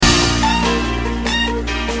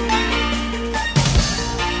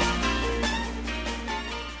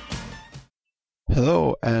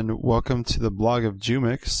Hello and welcome to the blog of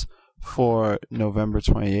Jumix for November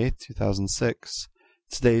 28th, 2006.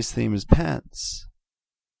 Today's theme is pants.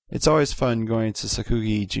 It's always fun going to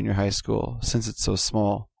Sakugi Junior High School since it's so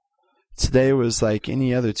small. Today was like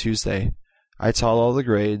any other Tuesday. I taught all the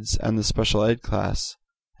grades and the special ed class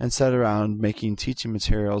and sat around making teaching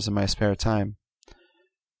materials in my spare time.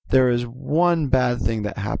 There is one bad thing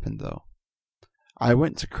that happened though. I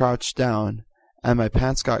went to crouch down and my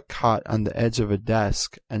pants got caught on the edge of a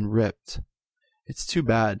desk and ripped. It's too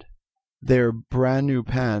bad. They are brand new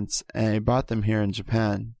pants and I bought them here in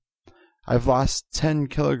Japan. I've lost 10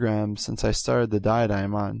 kilograms since I started the diet I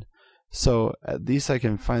am on, so at least I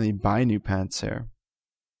can finally buy new pants here.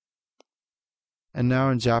 And now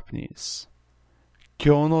in Japanese.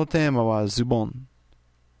 今日のテーマはズボン。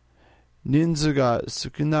人数が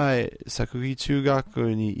少ない作技中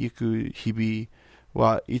学に行く日々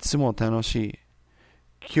はいつも楽しい。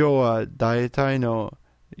今日は大体の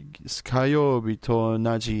火曜日と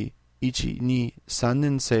同じ1、2、3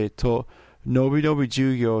年生とのびのび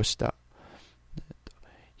授業をした。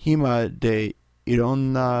暇でいろ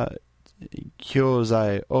んな教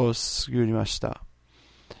材を作りました。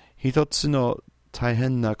一つの大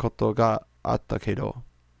変なことがあったけど、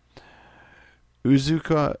薄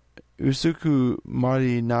く回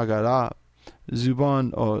りながらズボ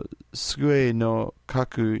ンを机の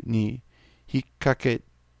角に引っ掛け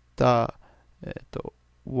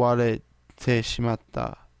割れてしまっ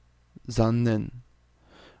た。残念。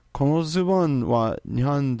このズボンは日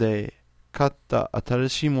本で買った新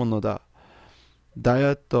しいものだ。ダイ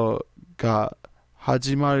エットが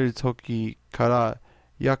始まる時から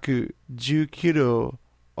約10キロ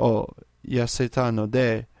を痩せたの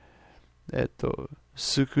で、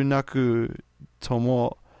少なくと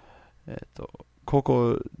も、こ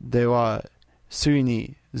こではすぐ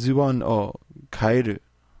にズボンを買える。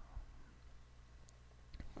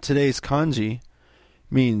Today's kanji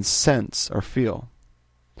means sense or feel.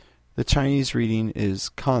 The Chinese reading is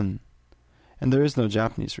kan, and there is no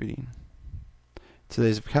Japanese reading.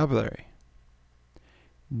 Today's vocabulary.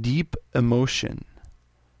 Deep emotion.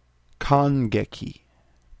 Kangeki.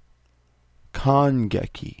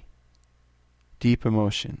 Kangeki. Deep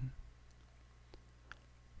emotion.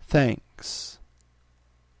 Thanks.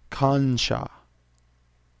 Kansha.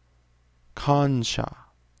 Kansha.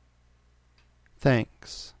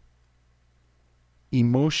 Thanks.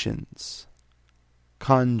 Emotions.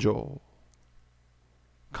 Kanjo.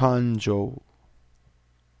 Kanjo.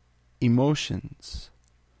 Emotions.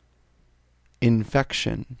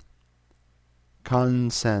 Infection.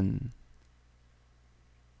 Kansen.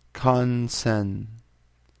 Kansen.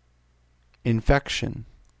 Infection.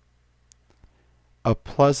 A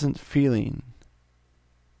pleasant feeling.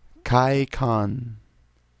 Kaikan.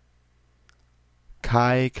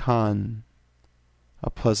 Kaikan. A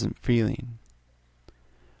pleasant feeling.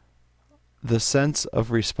 The sense of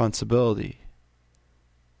responsibility.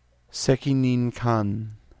 Sekinin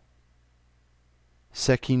kan.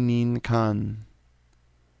 Sekinin kan.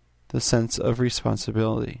 The sense of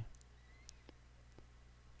responsibility.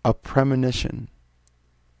 A premonition.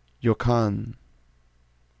 Yokan.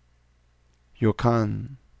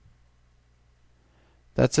 Yokan.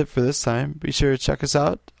 That's it for this time. Be sure to check us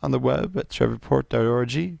out on the web at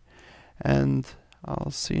trevorport.org, and I'll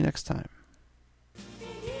see you next time.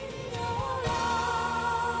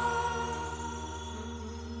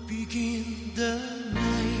 Begin the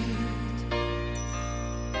night.